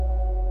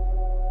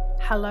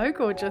Hello,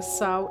 gorgeous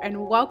soul,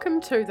 and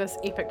welcome to this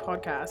epic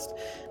podcast.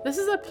 This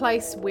is a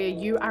place where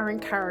you are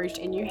encouraged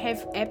and you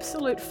have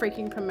absolute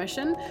freaking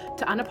permission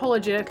to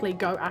unapologetically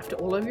go after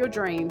all of your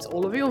dreams,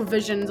 all of your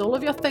visions, all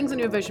of your things on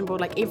your vision board,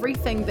 like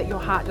everything that your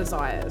heart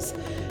desires.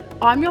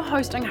 I'm your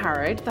host,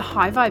 Angharad, the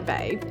High Vibe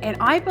Babe, and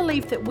I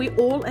believe that we're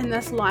all in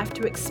this life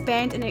to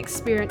expand and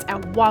experience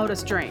our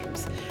wildest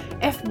dreams.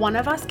 If one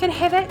of us can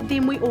have it,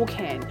 then we all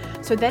can.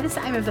 So that is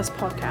the aim of this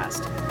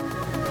podcast.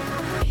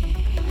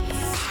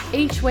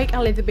 Each week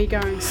I'll either be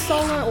going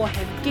solo or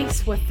have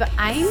guests with the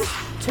aim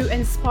to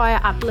inspire,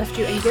 uplift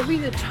you and give you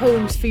the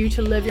tools for you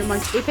to live your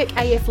most epic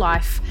AF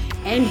life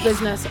and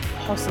business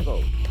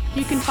possible.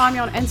 You can find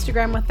me on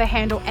Instagram with the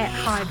handle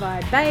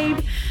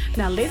 @HighVibeBabe.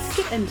 Now let's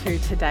get into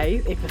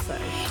today's episode.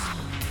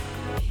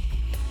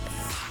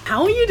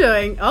 How are you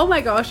doing? Oh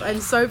my gosh, I'm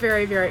so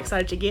very, very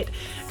excited to get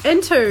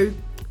into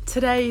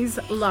today's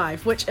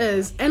live, which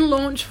is in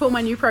launch for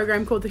my new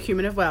program called The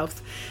Human of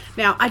Wealth.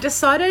 Now I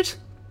decided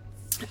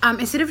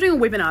instead of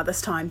doing a webinar this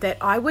time, that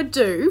I would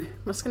do,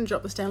 I'm just going to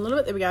drop this down a little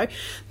bit, there we go,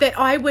 that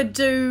I would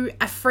do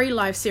a free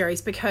live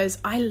series because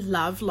I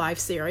love live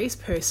series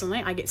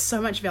personally. I get so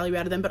much value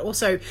out of them, but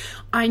also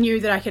I knew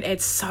that I could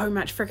add so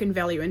much freaking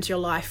value into your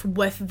life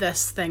with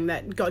this thing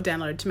that got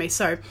downloaded to me.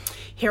 So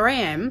here I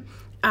am.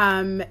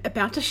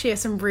 About to share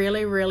some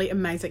really, really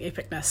amazing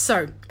epicness.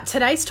 So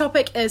today's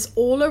topic is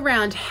all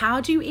around how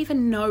do you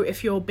even know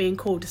if you're being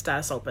called to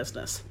start a soul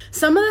business?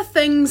 Some of the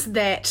things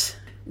that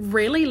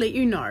really let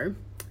you know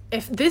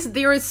if this,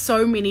 there is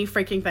so many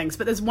freaking things,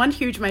 but there's one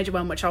huge major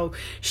one which I'll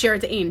share at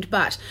the end,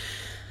 but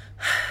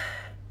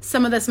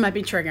some of this might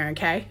be triggering,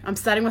 okay? I'm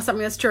starting with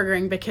something that's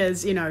triggering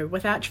because, you know,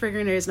 without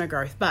triggering there is no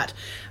growth, but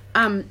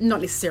not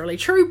necessarily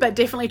true, but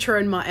definitely true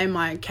in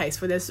my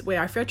case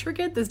where I feel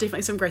triggered, there's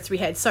definitely some growth to be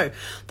had. So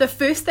the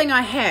first thing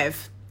I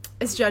have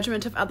is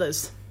judgment of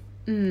others.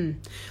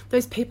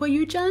 Those people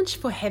you judge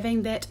for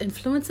having that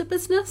influencer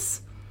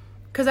business,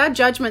 because our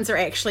judgments are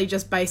actually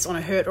just based on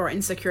a hurt or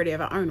insecurity of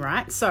our own,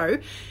 right? So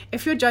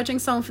if you're judging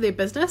someone for their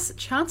business,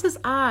 chances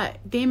are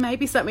there may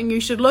be something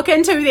you should look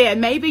into there.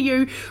 Maybe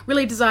you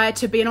really desire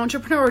to be an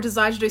entrepreneur or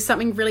desire to do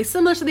something really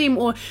similar to them,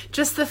 or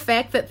just the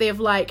fact that they've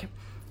like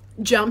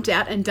jumped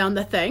out and done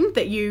the thing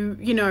that you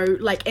know,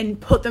 like,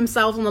 and put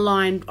themselves on the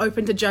line,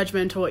 open to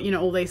judgment, or, you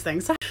know, all these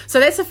things.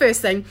 So that's the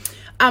first thing.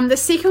 The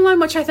second one,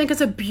 which I think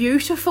is a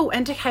beautiful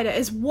indicator,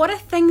 is what are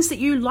things that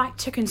you like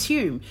to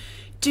consume?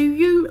 Do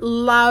you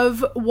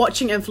love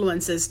watching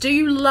influencers? Do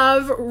you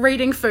love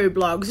reading food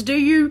blogs? Do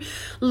you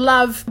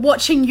love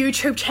watching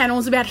YouTube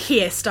channels about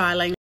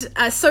hairstyling?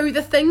 So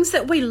the things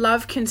that we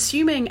love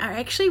consuming are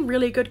actually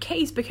really good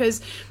keys,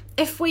 because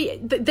if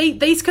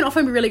these can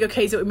often be really good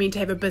keys that we mean to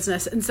have a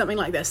business and something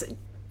like this.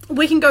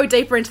 We can go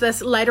deeper into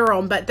this later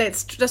on, but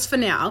that's just for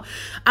now.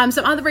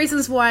 Some other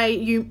reasons why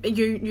you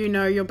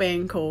know you're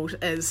being called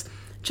is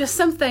just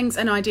some things,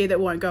 an idea that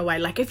won't go away.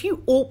 Like if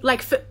you all,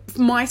 like for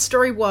my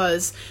story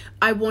was,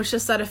 I wanted to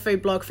start a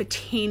food blog for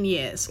 10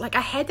 years. Like I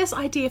had this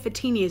idea for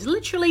 10 years,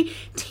 literally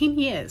 10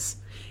 years.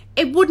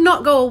 It would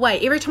not go away.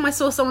 Every time I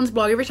saw someone's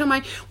blog, every time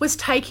I was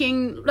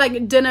taking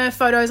like dinner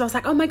photos, I was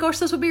like, oh my gosh,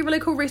 this would be a really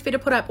cool recipe to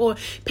put up. Or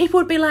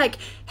people would be like,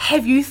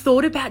 have you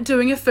thought about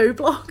doing a food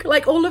blog?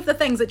 Like all of the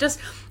things that just,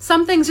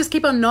 some things just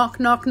keep on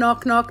knocking.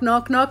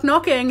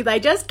 They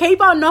just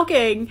keep on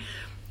knocking.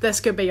 This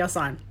could be your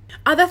sign.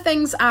 Other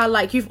things are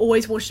like you've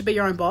always wanted to be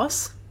your own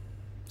boss.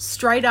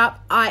 Straight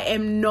up, I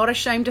am not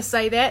ashamed to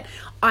say that.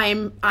 I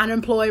am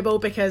unemployable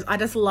because I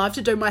just love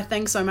to do my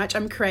thing so much.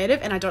 I'm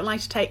creative and I don't like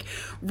to take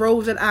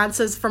rules and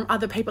answers from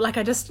other people. Like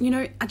I just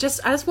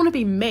want to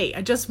be me.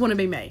 I just want to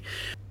be me.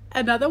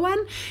 Another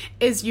one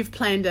is you've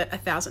planned it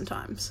 1,000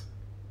 times.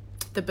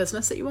 The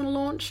business that you want to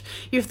launch,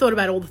 you've thought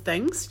about all the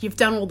things, you've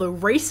done all the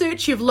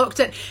research, you've looked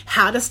at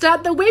how to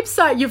start the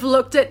website, you've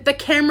looked at the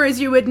cameras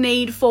you would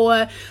need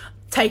for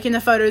taking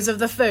the photos of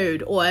the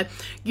food, or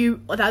the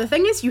other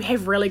thing is you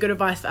have really good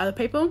advice for other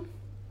people.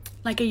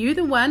 Like, are you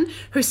the one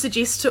who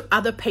suggests to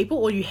other people,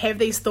 or you have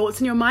these thoughts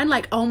in your mind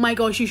like, oh my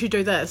gosh, you should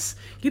do this?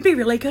 You'd be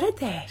really good at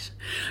that.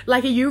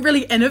 Like, are you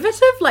really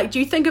innovative? Like, do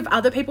you think of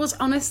other people's,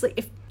 honestly,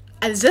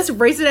 is this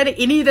resonating,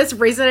 any of this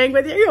resonating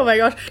with you? Oh my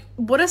gosh.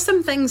 What are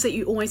some things that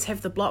you always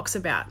have the blocks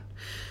about?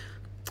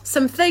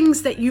 Some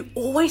things that you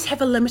always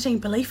have a limiting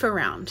belief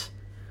around.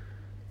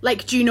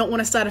 Like, do you not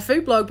want to start a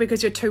food blog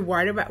because you're too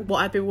worried about what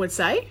other people would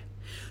say?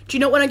 Do you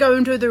not want to go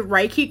into the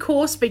Reiki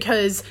course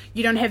because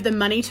you don't have the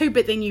money to,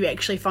 but then you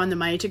actually find the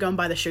money to go and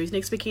buy the shoes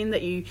next weekend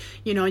that you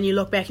know, and you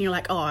look back and you're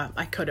like, oh,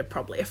 I could have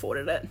probably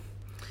afforded it.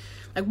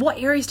 Like, what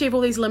areas do you have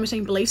all these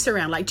limiting beliefs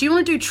around? Like, do you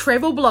want to do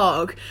travel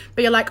blog,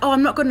 but you're like, oh,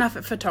 I'm not good enough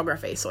at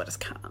photography, so I just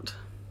can't.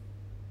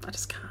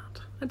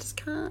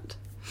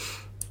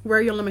 Where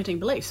are your limiting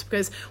beliefs?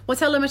 Because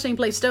what's our limiting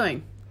beliefs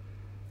doing?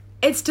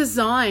 It's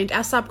designed,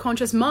 our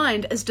subconscious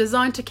mind is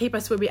designed to keep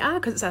us where we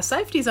are because it's our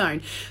safety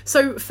zone.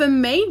 So for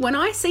me, when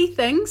I see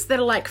things that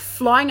are like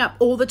flying up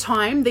all the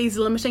time, these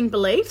limiting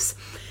beliefs,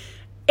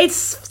 it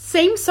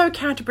seems so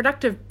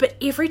counterproductive. But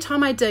every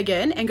time I dig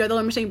in and go to the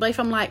limiting belief,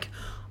 I'm like,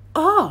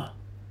 oh,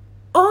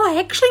 oh, I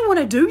actually want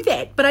to do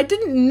that, but I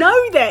didn't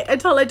know that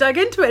until I dug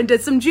into it and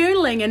did some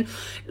journaling and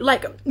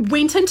like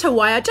went into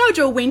why I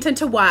dojo, went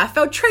into why I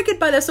felt triggered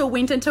by this, or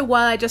went into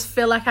why I just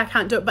feel like I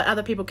can't do it but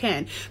other people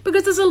can.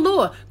 Because there's a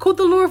law called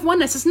the law of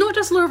oneness. It's not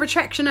just law of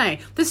attraction,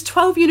 There's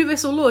 12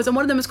 universal laws, and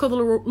one of them is called the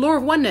law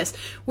of oneness.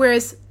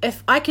 Whereas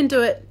if I can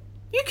do it,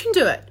 you can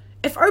do it.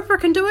 If Oprah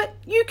can do it,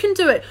 you can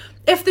do it.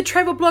 If the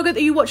travel blogger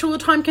that you watch all the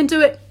time can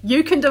do it,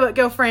 you can do it,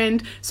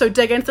 girlfriend. So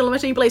dig into the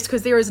limiting beliefs,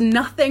 because there is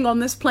nothing on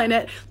this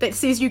planet that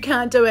says you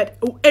can't do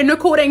it in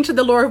according to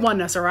the law of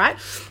oneness, all right?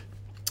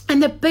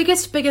 And the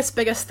biggest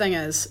thing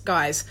is,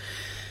 guys,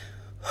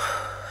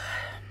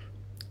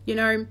 you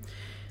know,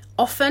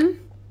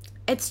 often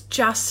it's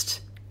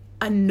just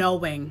a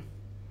knowing.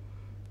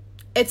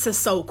 It's a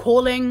soul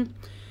calling.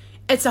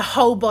 It's a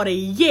whole body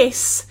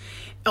yes.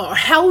 Oh,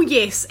 hell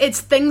yes. It's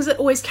things that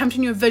always come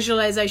to your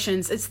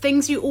visualizations. It's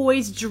things you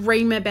always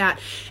dream about.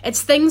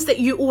 It's things that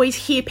you always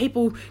hear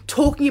people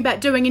talking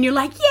about doing, and you're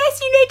like,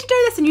 yes, you need to do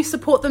this, and you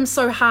support them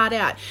so hard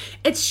out.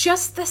 It's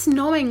just this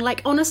knowing.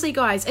 Like, honestly,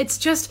 guys, it's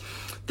just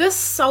this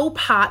soul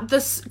part,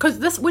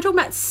 because we're talking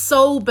about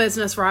soul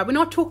business, right? We're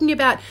not talking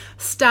about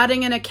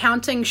starting an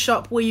accounting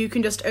shop where you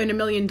can just earn $1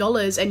 million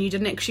and you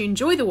didn't actually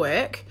enjoy the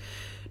work.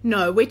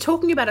 No, we're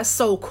talking about a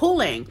soul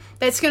calling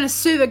that's going to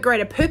serve a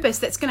greater purpose,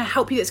 that's going to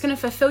help you, that's going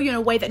to fulfill you in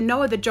a way that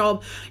no other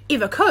job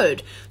ever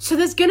could. So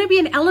there's going to be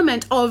an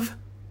element of,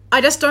 I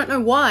just don't know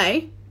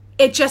why,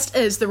 it just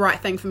is the right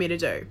thing for me to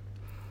do.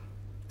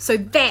 So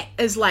that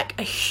is like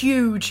a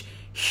huge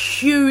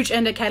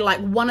indicator. Like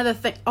one of the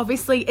things,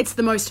 obviously it's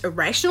the most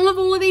irrational of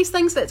all of these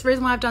things. That's the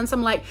reason why I've done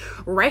some like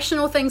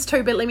rational things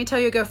too. But let me tell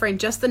you, girlfriend,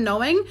 just the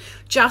knowing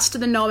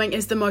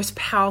is the most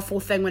powerful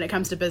thing when it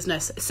comes to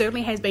business. It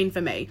certainly has been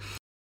for me.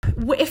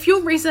 If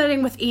you're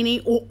resonating with any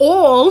or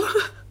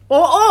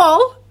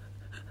all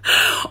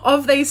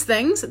of these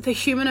things, the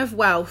Human of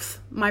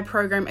Wealth, my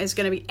program, is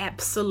going to be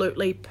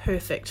absolutely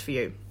perfect for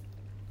you.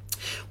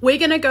 We're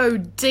going to go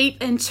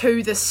deep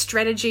into the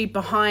strategy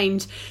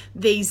behind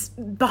these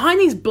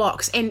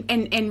blocks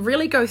and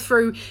really go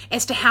through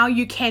as to how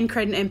you can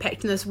create an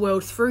impact in this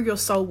world through your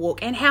soul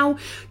walk, and how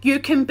you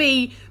can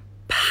be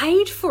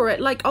paid for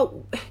it. Like,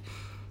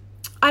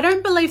 I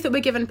don't believe that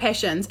we're given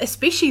passions,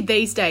 especially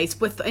these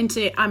days with the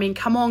internet. I mean,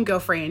 come on,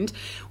 girlfriend.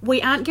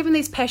 We aren't given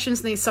these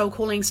passions and these soul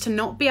callings to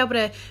not be able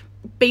to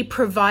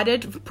provide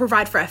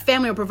for our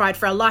family, or provide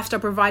for our lifestyle,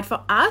 provide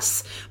for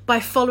us by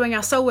following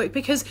our soul work.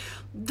 Because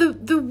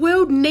the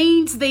world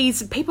needs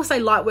these, people say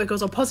light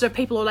workers or positive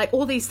people, or like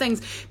all these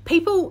things.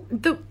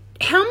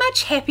 How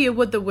much happier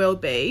would the world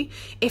be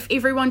if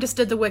everyone just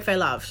did the work they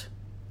loved?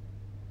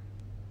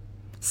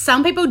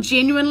 Some people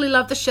genuinely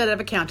love the shit out of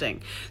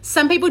accounting.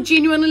 Some people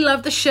genuinely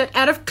love the shit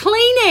out of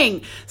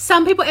cleaning.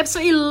 Some people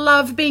absolutely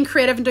love being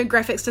creative and doing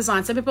graphics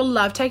design. Some people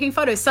love taking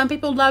photos. Some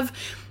people love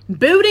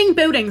building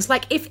buildings.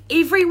 Like, if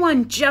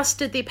everyone just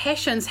did their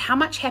passions, how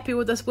much happier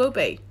would this world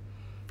be?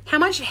 How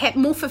much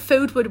more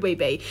fulfilled would we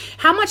be?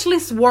 How much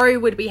less worry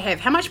would we have?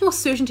 How much more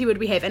certainty would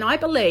we have? And I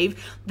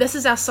believe this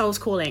is our soul's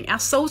calling. Our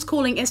soul's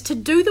calling is to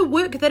do the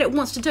work that it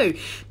wants to do.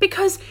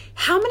 Because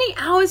how many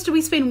hours do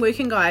we spend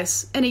working,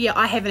 guys, in a year?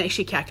 I haven't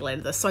actually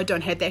calculated this, so I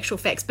don't have the actual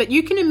facts. But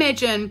you can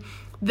imagine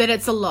that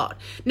it's a lot.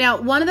 Now,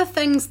 one of the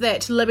things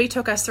that Libby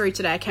took us through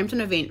today, I came to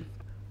an event.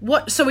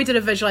 So we did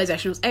a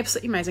visualization. It was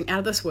absolutely amazing, out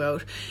of this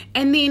world.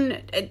 And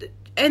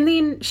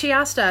then she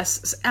asked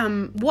us,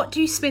 what do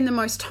you spend the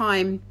most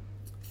time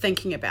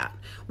thinking about?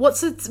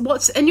 What's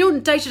in your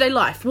day-to-day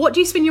life? What do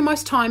you spend your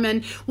most time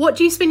in? What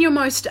do you spend your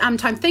most time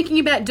thinking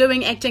about,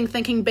 doing, acting,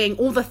 thinking, being,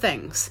 all the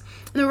things?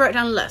 And then we wrote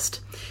down a list.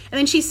 And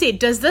then she said,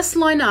 does this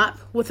line up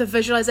with the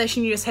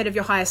visualization you just had of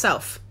your higher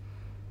self?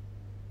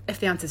 If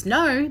the answer is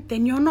no,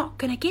 then you're not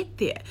going to get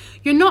there.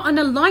 You're not in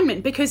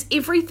alignment, because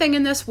everything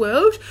in this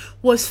world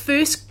was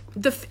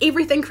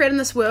everything created in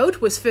this world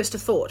was first a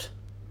thought.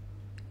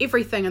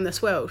 Everything in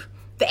this world.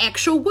 The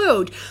actual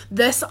world,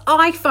 this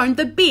iPhone,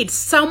 the bed,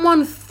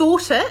 someone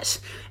thought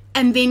it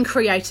and then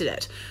created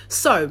it.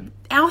 So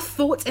our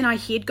thoughts in our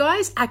head,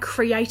 guys, are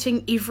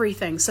creating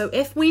everything. So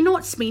if we're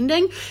not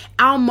spending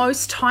our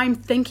most time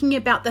thinking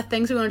about the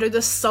things we want to do,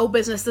 this soul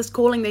business, this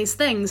calling, these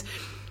things,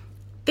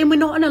 then we're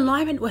not in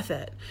alignment with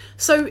it.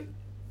 So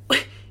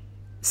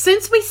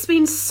since we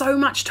spend so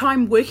much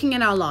time working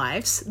in our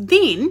lives,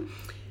 then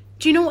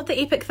do you know what the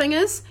epic thing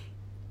is?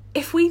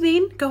 If we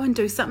then go and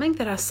do something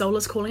that our soul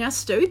is calling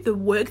us to do, the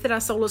work that our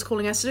soul is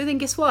calling us to do, then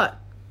guess what?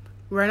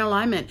 We're in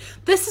alignment.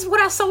 This is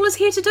what our soul is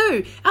here to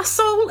do. Our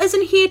soul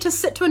isn't here to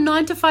sit to a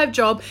 9-to-5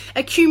 job,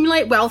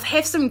 accumulate wealth,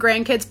 have some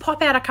grandkids,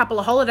 pop out a couple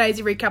of holidays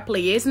every couple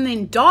of years, and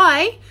then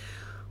die.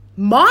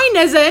 Mine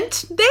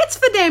isn't. That's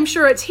for damn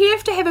sure. It's here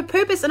to have a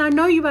purpose, and I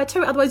know you are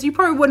too. Otherwise, you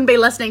probably wouldn't be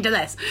listening to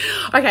this.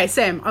 Okay,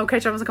 Sam, I'll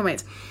catch up with the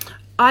comments.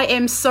 I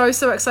am so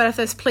excited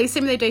for this. Please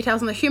send me the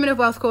details on the Human of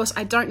Wealth course.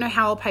 I don't know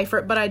how I'll pay for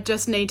it, but I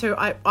just need to.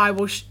 I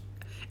will.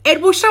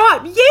 It will show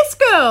up. Yes,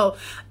 girl.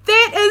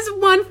 That is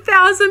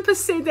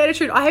 1000% the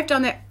attitude. I have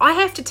done that. I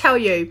have to tell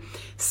you,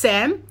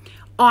 Sam,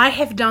 I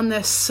have done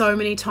this so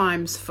many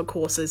times for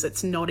courses.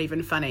 It's not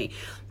even funny.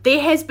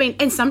 there has been,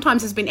 and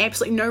sometimes there's been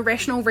absolutely no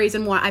rational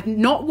reason why I've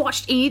not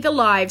watched any of the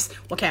lives.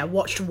 Okay, I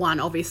watched one,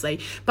 obviously,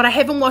 but I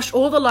haven't watched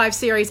all the live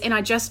series, and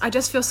I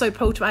just feel so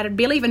pulled to it. I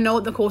barely even know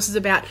what the course is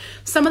about.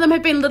 Some of them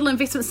have been little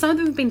investments, some of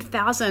them have been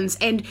thousands,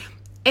 and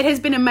it has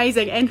been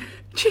amazing, and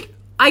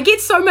I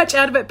get so much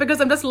out of it because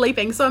I'm just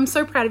leaping. So I'm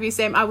so proud of you,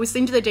 Sam. I will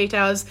send you the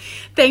details.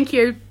 Thank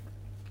you.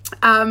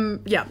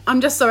 Yeah,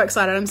 I'm just so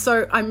excited.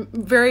 I'm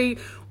very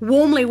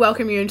warmly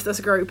welcome you into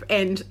this group,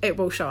 and it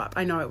will show up.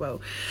 I know it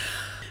will.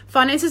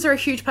 Finances are a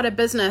huge part of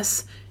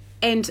business,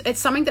 and it's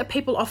something that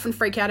people often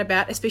freak out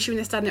about, especially when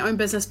they're starting their own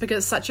business, because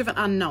it's such of an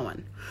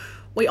unknown.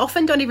 We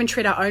often don't even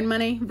treat our own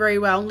money very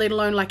well, let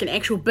alone like an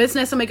actual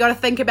business, and we got to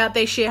think about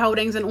their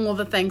shareholdings and all of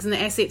the things, and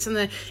the assets and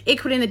the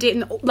equity and the debt,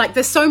 and like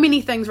there's so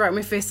many things right when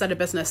we first start a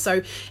business,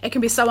 so it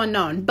can be so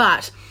unknown.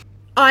 But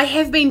I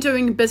have been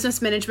doing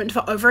business management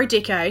for over a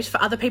decade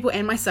for other people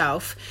and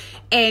myself,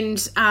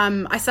 and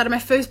I started my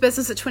first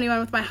business at 21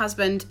 with my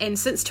husband, and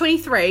since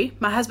 23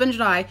 my husband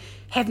and I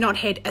have not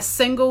had a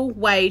single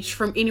wage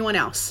from anyone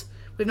else.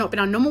 We've not been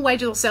on normal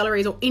wages or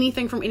salaries or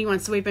anything from anyone,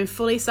 so we've been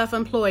fully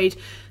self-employed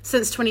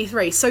since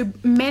 23. So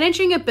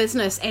managing a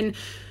business, and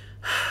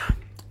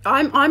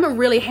I'm a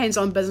really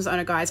hands-on business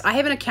owner, guys. I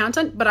have an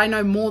accountant, but I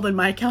know more than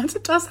my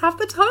accountant does half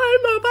the time.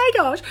 Oh my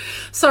gosh.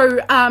 So,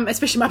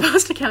 especially my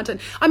past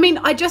accountant. I mean,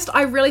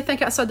 I really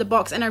think outside the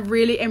box, and I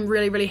really am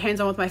really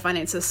hands-on with my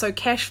finances. So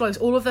cash flows,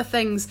 all of the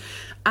things,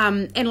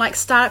 and like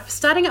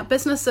starting up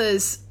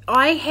businesses,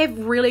 I have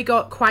really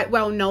got quite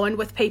well known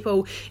with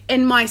people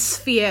in my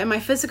sphere, in my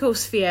physical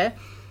sphere,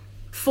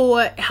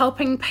 for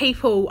helping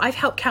people. I've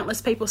helped countless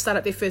people start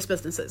up their first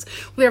businesses,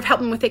 whether I've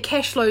helped them with their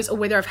cash flows or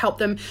whether I've helped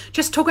them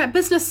just talk about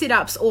business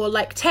setups or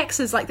like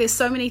taxes. Like there's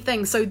so many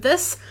things. So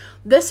this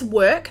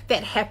work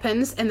that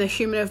happens in the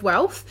Human of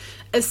Wealth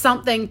is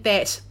something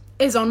that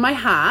is on my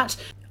heart.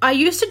 I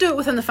used to do it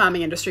within the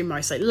farming industry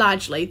mostly,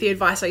 largely. The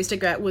advice I used to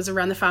get was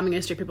around the farming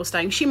industry, people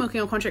starting sheep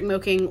milking or contract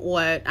milking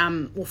or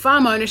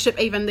farm ownership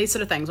even, these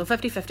sort of things, or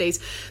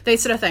 50-50s,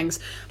 these sort of things.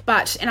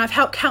 And I've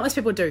helped countless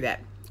people do that.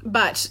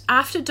 But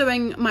after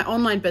doing my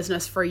online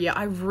business for a year,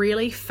 I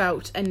really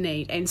felt a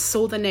need and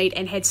saw the need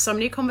and had so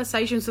many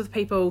conversations with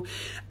people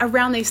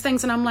around these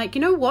things. And I'm like,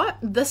 you know what?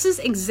 This is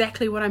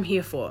exactly what I'm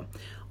here for.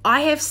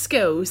 I have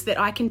skills that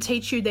I can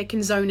teach you that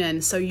can zone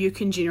in so you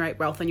can generate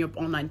wealth in your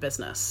online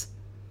business.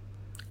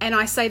 And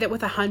I say that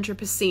with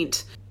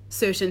 100%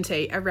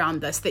 certainty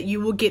around this, that you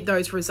will get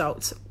those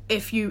results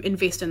if you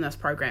invest in this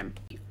program.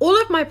 All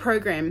of my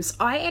programs,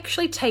 I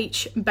actually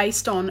teach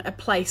based on a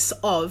place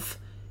of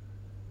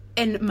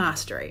in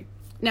mastery.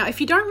 Now, if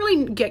you don't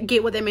really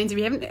get what that means, if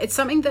you haven't, it's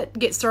something that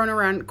gets thrown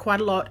around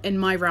quite a lot in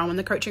my realm, in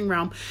the coaching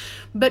realm.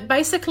 But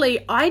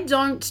basically, I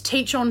don't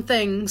teach on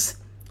things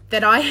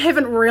that I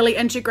haven't really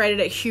integrated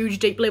at huge,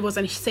 deep levels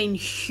and seen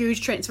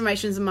huge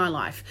transformations in my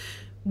life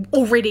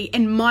already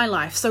in my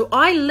life. So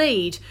I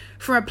lead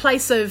from a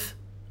place of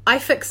I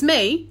fix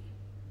me,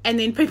 and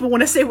then people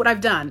want to see what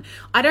I've done.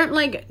 I don't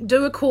like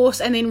do a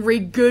course and then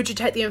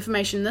regurgitate the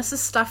information. This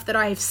is stuff that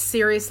I have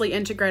seriously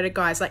integrated,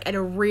 guys, like at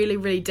a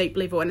really deep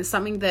level. And it's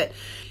something that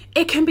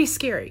it can be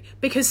scary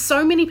because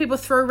so many people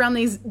throw around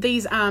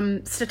these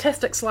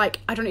statistics like,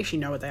 I don't actually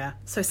know what they are.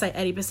 So say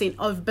 80%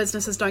 of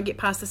businesses don't get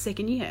past the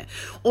second year.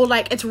 Or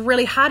like it's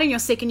really hard in your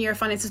second year of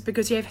finances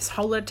because you have this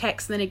whole lot of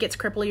tax and then it gets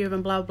cripple you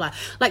and blah, blah.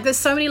 Like there's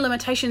so many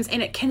limitations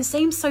and it can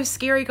seem so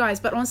scary,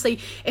 guys. But honestly,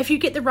 if you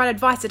get the right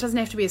advice, it doesn't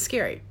have to be as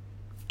scary.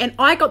 And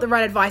I got the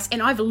right advice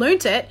and I've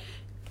learnt it.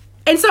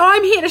 And so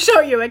I'm here to show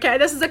you, okay?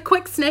 This is a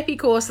quick, snappy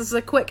course. This is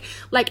a quick,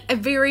 like a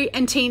very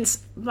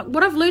intense,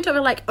 what I've learned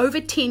over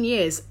 10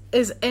 years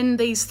is in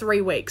these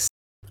 3 weeks.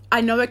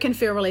 I know it can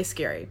feel really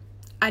scary.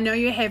 I know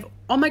you have,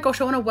 oh my gosh,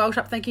 I want to welch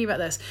up thinking about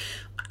this.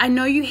 I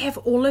know you have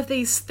all of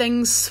these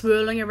things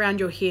swirling around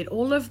your head,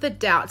 all of the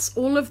doubts,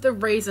 all of the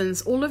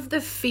reasons, all of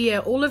the fear,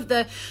 all of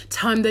the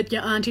time that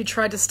your auntie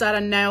tried to start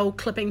a nail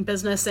clipping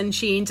business and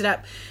she ended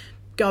up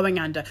going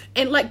under.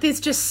 And like there's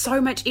just so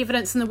much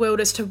evidence in the world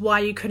as to why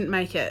you couldn't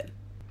make it.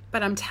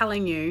 But I'm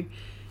telling you,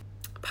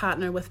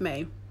 partner with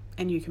me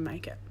and you can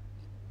make it.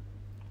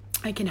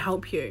 I can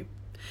help you.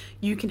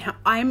 You can help.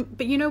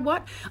 But you know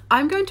what?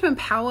 I'm going to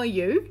empower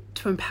you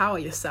to empower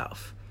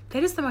yourself.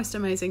 That is the most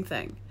amazing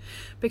thing.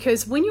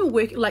 Because when you're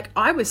working, like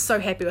I was so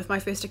happy with my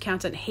first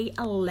accountant. He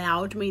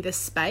allowed me the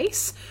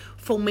space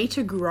for me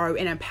to grow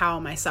and empower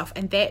myself.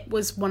 And that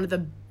was one of the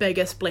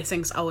biggest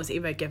blessings I was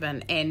ever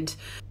given. And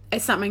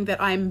it's something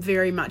that I'm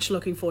very much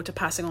looking forward to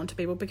passing on to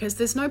people because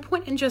there's no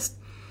point in just,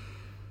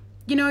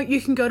 you know,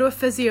 you can go to a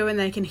physio and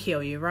they can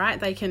heal you, right?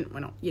 They can,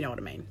 well, not, you know what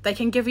I mean. They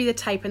can give you the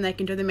tape and they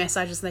can do the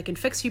massages and they can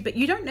fix you, but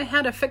you don't know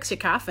how to fix your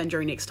calf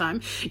injury next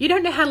time. You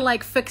don't know how to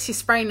like fix your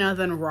sprain other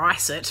than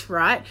rice it,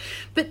 right?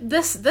 But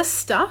this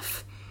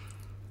stuff,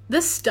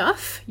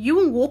 you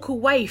will walk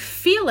away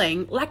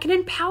feeling like an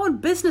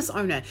empowered business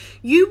owner.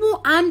 You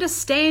will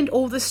understand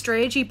all the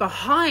strategy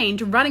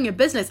behind running a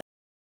business.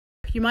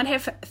 You might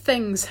have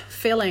things,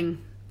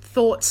 feeling,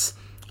 thoughts,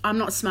 I'm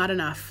not smart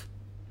enough.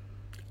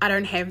 I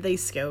don't have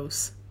these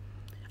skills.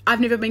 I've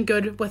never been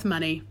good with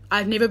money.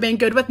 I've never been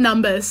good with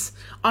numbers.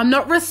 I'm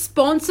not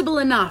responsible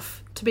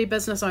enough to be a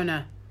business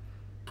owner.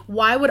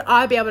 Why would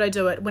I be able to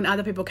do it when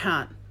other people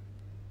can't?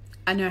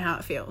 I know how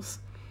it feels.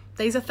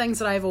 These are things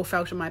that I've all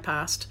felt in my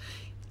past.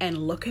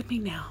 And look at me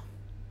now.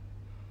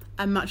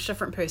 A much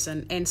different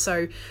person. And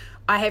so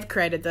I have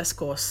created this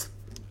course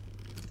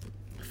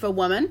for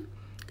women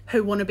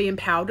who want to be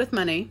empowered with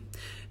money,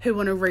 who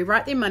want to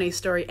rewrite their money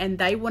story, and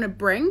they want to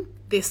bring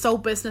their soul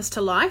business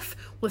to life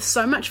with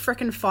so much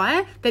freaking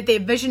fire that their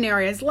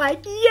visionary is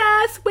like,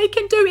 yes, we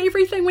can do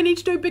everything we need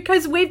to do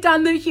because we've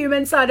done the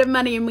human side of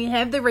money and we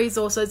have the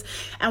resources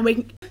and we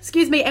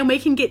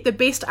can get the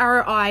best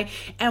ROI,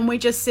 and we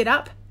just set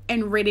up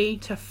and ready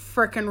to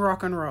freaking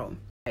rock and roll.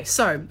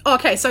 So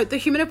the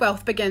Human of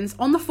Wealth begins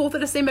on the 4th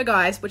of December,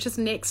 guys, which is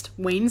next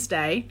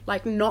Wednesday,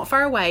 like not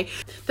far away.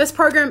 This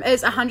program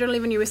is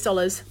 $111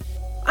 US.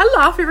 I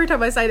laugh every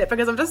time I say that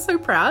because I'm just so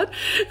proud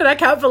and I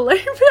can't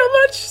believe how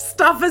much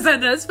stuff is in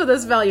this for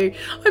this value.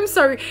 I'm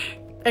so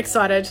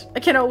excited. I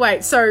cannot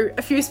wait. So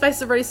a few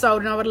spaces have already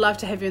sold and I would love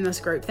to have you in this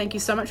group. Thank you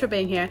so much for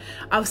being here.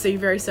 I'll see you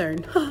very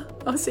soon.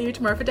 I'll see you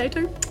tomorrow for day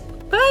 2.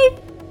 Bye.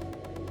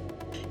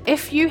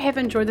 If you have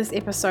enjoyed this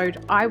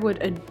episode, I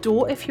would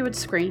adore if you would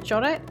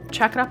screenshot it,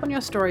 chuck it up on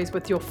your stories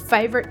with your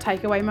favorite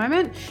takeaway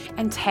moment,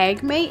 and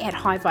tag me at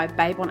High Vibe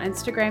Babe on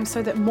Instagram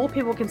so that more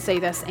people can see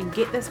this and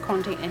get this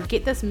content and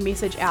get this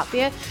message out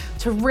there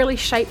to really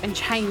shape and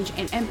change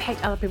and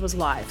impact other people's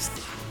lives.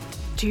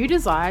 Do you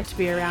desire to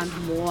be around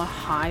more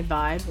high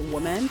vibe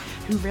women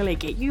who really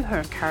get you, who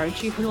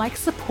encourage you, who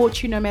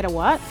support you no matter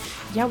what?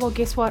 Yeah, well,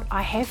 guess what?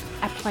 I have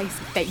a place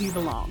that you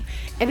belong.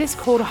 It is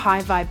called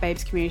High Vibe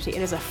Babes Community.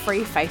 It is a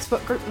free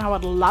Facebook group and I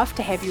would love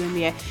to have you in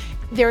there.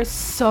 There are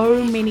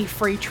so many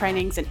free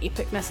trainings and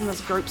epicness in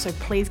this group, so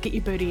please get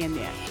your booty in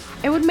there.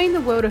 It would mean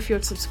the world if you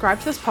would subscribe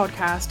to this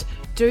podcast,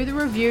 do the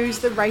reviews,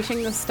 the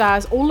rating, the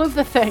stars, all of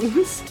the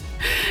things.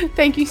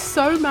 Thank you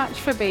so much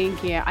for being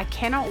here. I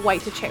cannot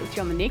wait to chat with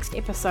you on the next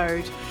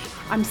episode.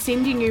 I'm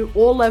sending you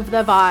all of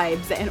the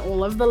vibes and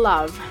all of the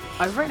love.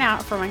 Over and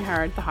out from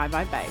Angharad, the High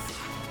Vibe Babe.